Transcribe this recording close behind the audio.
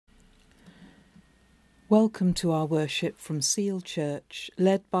Welcome to our worship from Seal Church,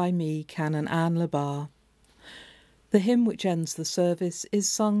 led by me, Canon Anne Labar. The hymn which ends the service is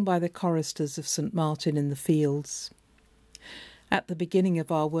sung by the choristers of St Martin in the Fields. At the beginning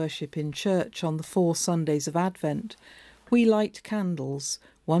of our worship in church on the 4 Sundays of Advent, we light candles,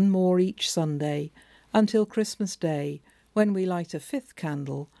 one more each Sunday, until Christmas Day, when we light a 5th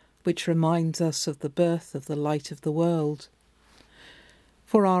candle, which reminds us of the birth of the light of the world.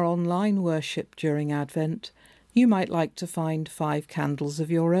 For our online worship during Advent, you might like to find 5 candles of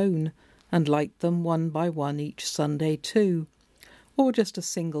your own and light them one by one each Sunday too, or just a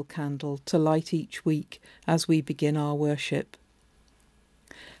single candle to light each week as we begin our worship.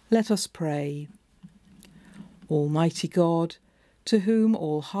 Let us pray. Almighty God, to whom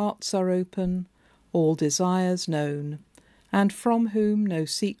all hearts are open, all desires known, and from whom no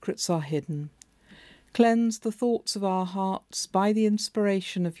secrets are hidden, cleanse the thoughts of our hearts by the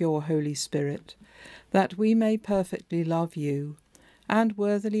inspiration of your Holy Spirit, that we may perfectly love you and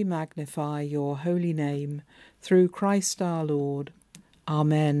worthily magnify your holy name, through Christ our Lord.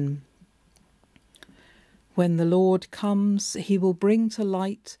 Amen. When the Lord comes, he will bring to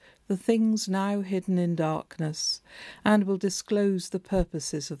light the things now hidden in darkness, and will disclose the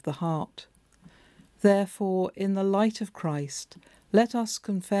purposes of the heart. Therefore, in the light of Christ, let us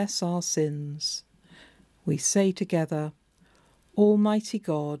confess our sins. We say together, Almighty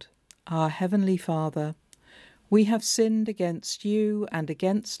God, our Heavenly Father, we have sinned against you and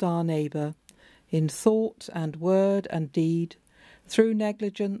against our neighbour, in thought and word and deed, through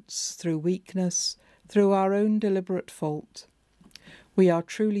negligence, through weakness, through our own deliberate fault. We are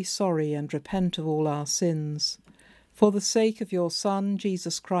truly sorry and repent of all our sins. For the sake of your Son,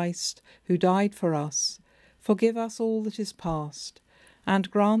 Jesus Christ, who died for us, forgive us all that is past,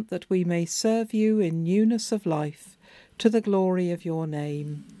 and grant that we may serve you in newness of life, to the glory of your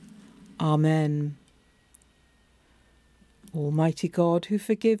name. Amen. Almighty God, who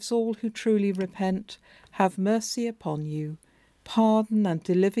forgives all who truly repent, have mercy upon you, pardon and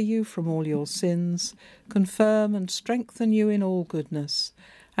deliver you from all your sins, confirm and strengthen you in all goodness,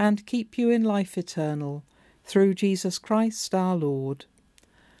 and keep you in life eternal, through Jesus Christ our Lord.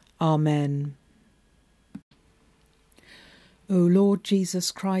 Amen. O Lord Jesus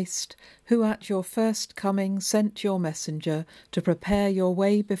Christ, who at your first coming sent your messenger to prepare your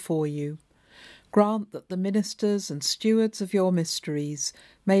way before you, grant that the ministers and stewards of your mysteries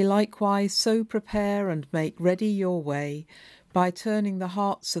may likewise so prepare and make ready your way, by turning the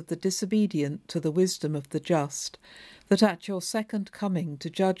hearts of the disobedient to the wisdom of the just, that at your second coming to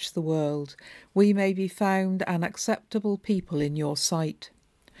judge the world we may be found an acceptable people in your sight.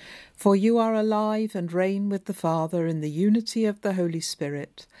 For you are alive and reign with the Father in the unity of the Holy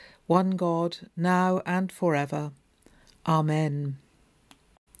Spirit, one God, now and forever. Amen.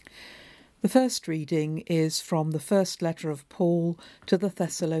 The first reading is from the first letter of Paul to the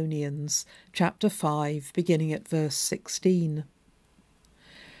Thessalonians, chapter 5, beginning at verse 16.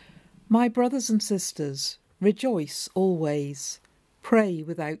 My brothers and sisters, rejoice always, pray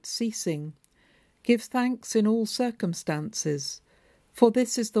without ceasing, give thanks in all circumstances, for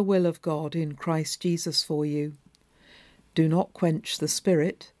this is the will of God in Christ Jesus for you. Do not quench the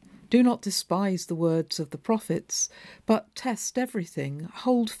Spirit, do not despise the words of the prophets, but test everything,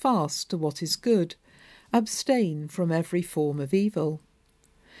 hold fast to what is good, abstain from every form of evil.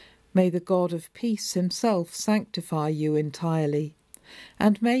 May the God of peace himself sanctify you entirely,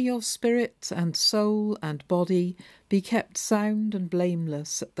 and may your spirit and soul and body be kept sound and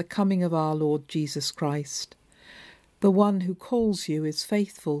blameless at the coming of our Lord Jesus Christ. The one who calls you is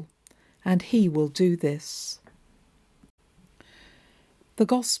faithful, and he will do this. The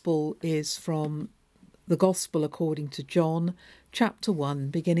Gospel is from the Gospel according to John, chapter 1,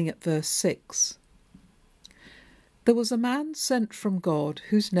 beginning at verse 6. There was a man sent from God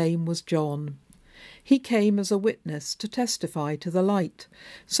whose name was John. He came as a witness to testify to the light,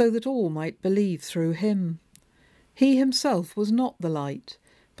 so that all might believe through him. He himself was not the light,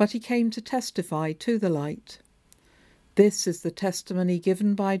 but he came to testify to the light. This is the testimony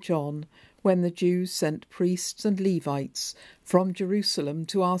given by John when the Jews sent priests and Levites from Jerusalem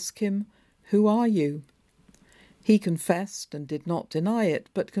to ask him, Who are you? He confessed and did not deny it,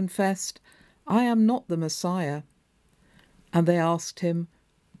 but confessed, I am not the Messiah. And they asked him,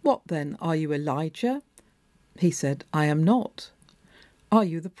 What then, are you Elijah? He said, I am not. Are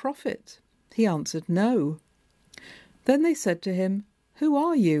you the prophet? He answered, No. Then they said to him, Who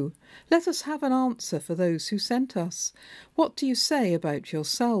are you? Let us have an answer for those who sent us. What do you say about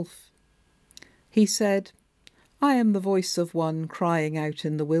yourself? He said, I am the voice of one crying out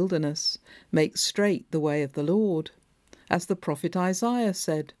in the wilderness, Make straight the way of the Lord, as the prophet Isaiah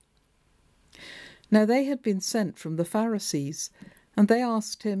said. Now they had been sent from the Pharisees, and they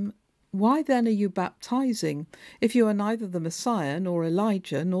asked him, "Why then are you baptizing, if you are neither the Messiah, nor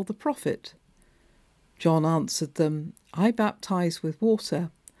Elijah, nor the prophet?" John answered them, "I baptize with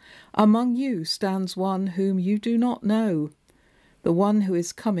water. Among you stands one whom you do not know, the one who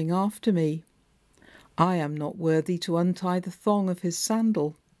is coming after me. I am not worthy to untie the thong of his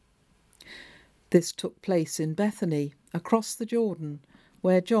sandal." This took place in Bethany, across the Jordan,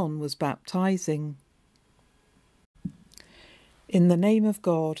 where John was baptizing. In the name of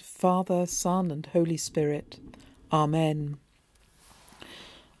God, Father, Son, and Holy Spirit. Amen.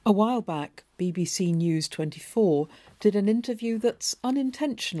 A while back, BBC News 24 did an interview that's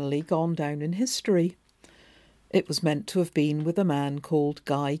unintentionally gone down in history. It was meant to have been with a man called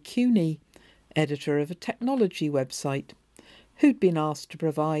Guy Cuny, editor of a technology website, who'd been asked to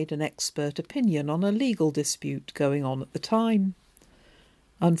provide an expert opinion on a legal dispute going on at the time.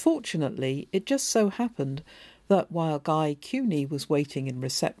 Unfortunately, it just so happened that while Guy Cuny was waiting in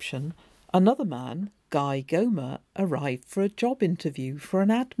reception, another man, Guy Gomer, arrived for a job interview for an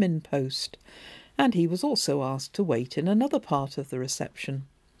admin post, and he was also asked to wait in another part of the reception.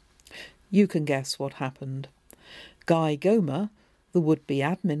 You can guess what happened. Guy Gomer, the would-be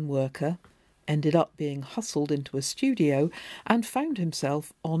admin worker, ended up being hustled into a studio and found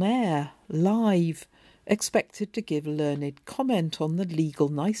himself on air, live, expected to give learned comment on the legal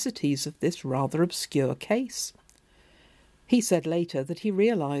niceties of this rather obscure case. He said later that he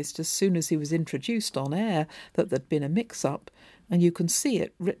realised as soon as he was introduced on air that there'd been a mix-up, and you can see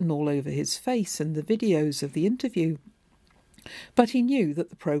it written all over his face in the videos of the interview. But he knew that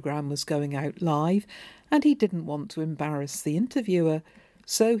the programme was going out live, and he didn't want to embarrass the interviewer,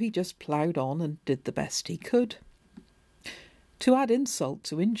 so he just ploughed on and did the best he could. To add insult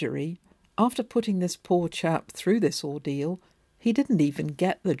to injury, after putting this poor chap through this ordeal, he didn't even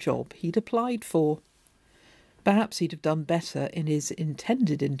get the job he'd applied for. Perhaps he'd have done better in his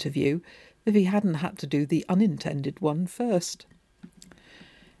intended interview if he hadn't had to do the unintended one first.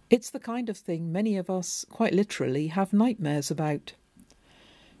 It's the kind of thing many of us, quite literally, have nightmares about.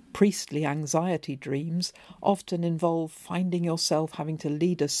 Priestly anxiety dreams often involve finding yourself having to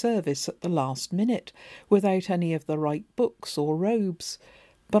lead a service at the last minute without any of the right books or robes.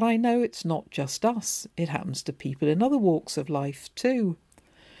 But I know it's not just us, it happens to people in other walks of life too.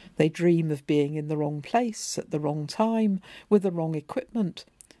 They dream of being in the wrong place at the wrong time, with the wrong equipment,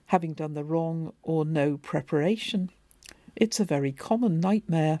 having done the wrong or no preparation. It's a very common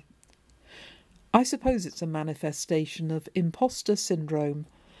nightmare. I suppose it's a manifestation of imposter syndrome,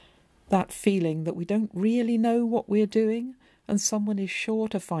 that feeling that we don't really know what we're doing and someone is sure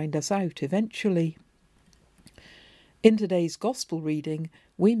to find us out eventually. In today's Gospel reading,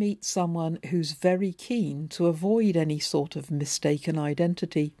 we meet someone who's very keen to avoid any sort of mistaken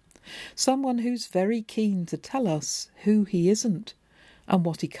identity, someone who's very keen to tell us who he isn't and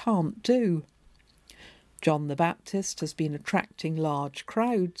what he can't do. John the Baptist has been attracting large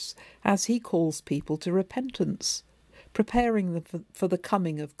crowds as he calls people to repentance, preparing them for the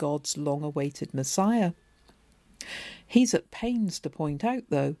coming of God's long-awaited Messiah. He's at pains to point out,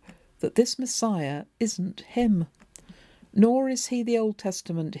 though, that this Messiah isn't him, nor is he the Old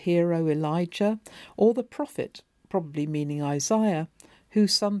Testament hero Elijah or the prophet, probably meaning Isaiah, who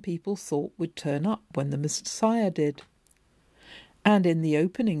some people thought would turn up when the Messiah did. And in the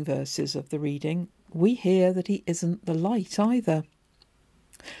opening verses of the reading, we hear that he isn't the light either.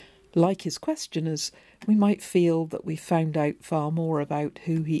 Like his questioners, we might feel that we found out far more about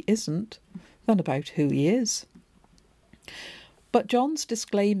who he isn't than about who he is. But John's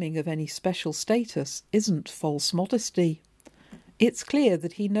disclaiming of any special status isn't false modesty. It's clear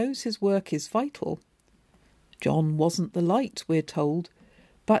that he knows his work is vital. John wasn't the light, we're told,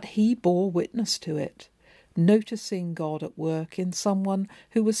 but he bore witness to it, noticing God at work in someone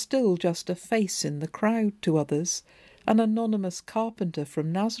who was still just a face in the crowd to others, an anonymous carpenter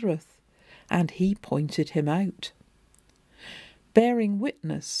from Nazareth, and he pointed him out. Bearing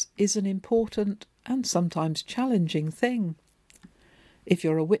witness is an important and sometimes challenging thing. If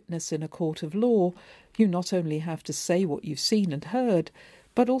you're a witness in a court of law, you not only have to say what you've seen and heard,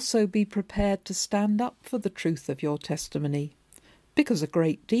 but also be prepared to stand up for the truth of your testimony, because a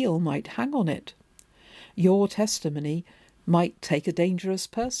great deal might hang on it. Your testimony might take a dangerous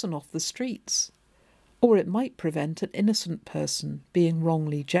person off the streets, or it might prevent an innocent person being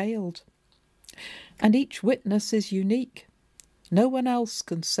wrongly jailed. And each witness is unique. No one else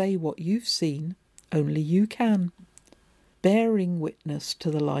can say what you've seen, only you can. Bearing witness to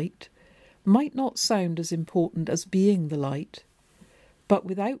the light might not sound as important as being the light, but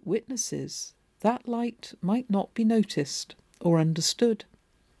without witnesses, that light might not be noticed or understood.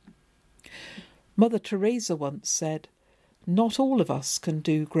 Mother Teresa once said, "Not all of us can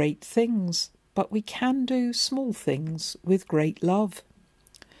do great things, but we can do small things with great love."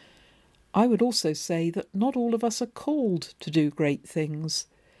 I would also say that not all of us are called to do great things,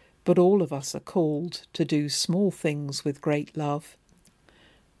 but all of us are called to do small things with great love.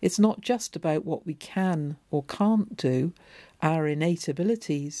 It's not just about what we can or can't do, our innate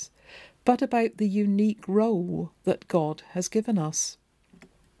abilities, but about the unique role that God has given us.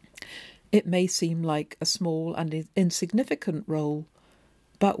 It may seem like a small and insignificant role,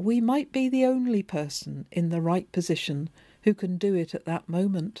 but we might be the only person in the right position who can do it at that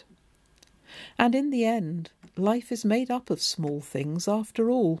moment. And in the end, life is made up of small things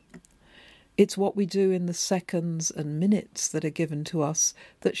after all. It's what we do in the seconds and minutes that are given to us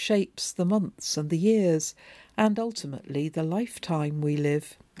that shapes the months and the years, and ultimately the lifetime we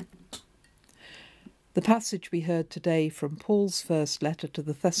live. The passage we heard today from Paul's first letter to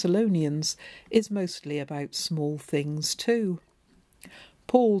the Thessalonians is mostly about small things too.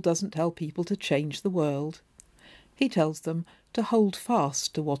 Paul doesn't tell people to change the world. He tells them to hold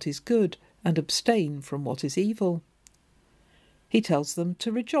fast to what is good and abstain from what is evil. He tells them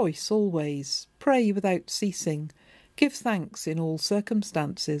to rejoice always, pray without ceasing, give thanks in all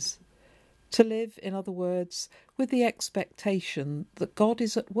circumstances. To live, in other words, with the expectation that God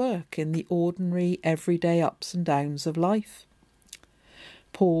is at work in the ordinary, everyday ups and downs of life.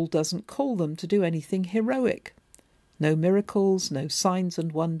 Paul doesn't call them to do anything heroic. No miracles, no signs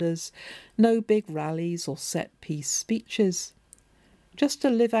and wonders, no big rallies or set-piece speeches. Just to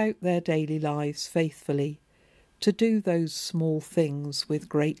live out their daily lives faithfully, to do those small things with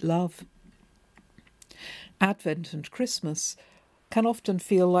great love. Advent and Christmas can often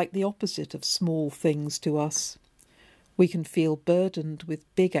feel like the opposite of small things to us. We can feel burdened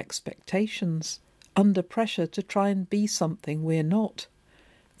with big expectations, under pressure to try and be something we're not.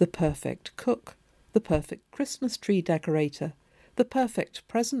 The perfect cook, the perfect Christmas tree decorator, the perfect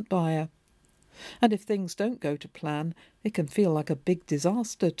present buyer. And if things don't go to plan, it can feel like a big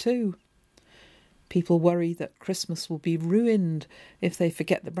disaster too. People worry that Christmas will be ruined if they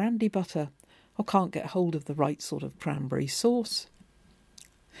forget the brandy butter or can't get hold of the right sort of cranberry sauce.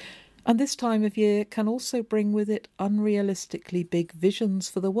 And this time of year can also bring with it unrealistically big visions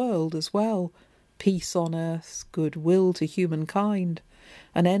for the world as well. Peace on earth, goodwill to humankind,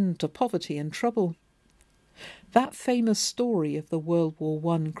 an end to poverty and trouble. That famous story of the World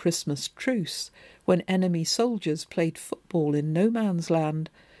War I Christmas truce, when enemy soldiers played football in no man's land,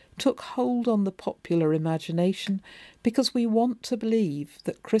 took hold on the popular imagination because we want to believe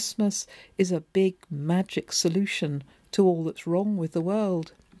that Christmas is a big magic solution to all that's wrong with the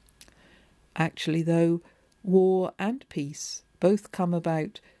world. Actually, though, war and peace both come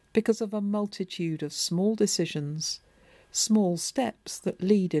about because of a multitude of small decisions, small steps that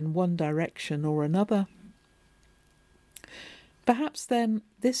lead in one direction or another. Perhaps then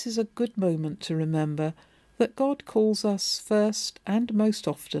this is a good moment to remember that God calls us first and most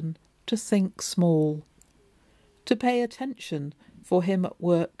often to think small, to pay attention for him at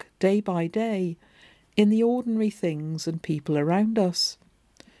work day by day in the ordinary things and people around us.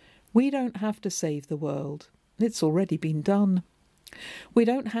 We don't have to save the world. It's already been done. We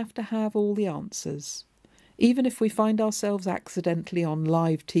don't have to have all the answers, even if we find ourselves accidentally on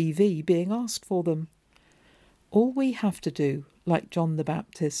live TV being asked for them. All we have to do, like John the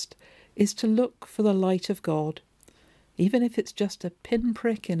Baptist, is to look for the light of God, even if it's just a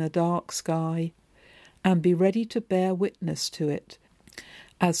pinprick in a dark sky, and be ready to bear witness to it.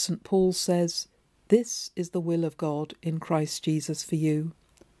 As St. Paul says, this is the will of God in Christ Jesus for you.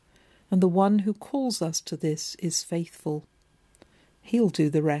 And the one who calls us to this is faithful. He'll do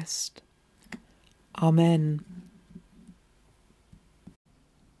the rest. Amen.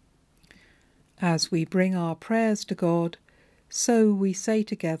 As we bring our prayers to God, so we say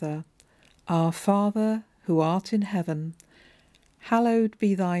together, Our Father, who art in heaven, hallowed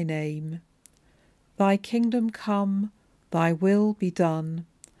be thy name. Thy kingdom come, thy will be done,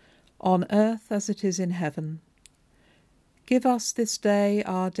 on earth as it is in heaven. Give us this day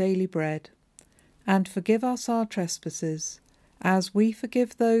our daily bread, and forgive us our trespasses, as we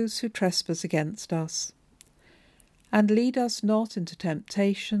forgive those who trespass against us. And lead us not into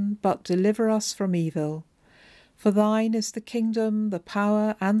temptation, but deliver us from evil. For thine is the kingdom, the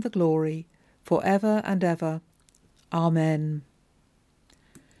power, and the glory, for ever and ever. Amen.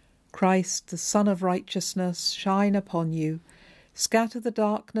 Christ, the Sun of righteousness, shine upon you, scatter the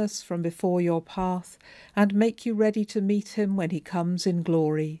darkness from before your path, and make you ready to meet him when he comes in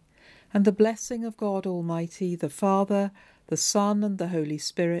glory. And the blessing of God Almighty, the Father, the Son, and the Holy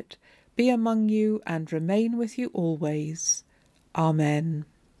Spirit, be among you and remain with you always. Amen.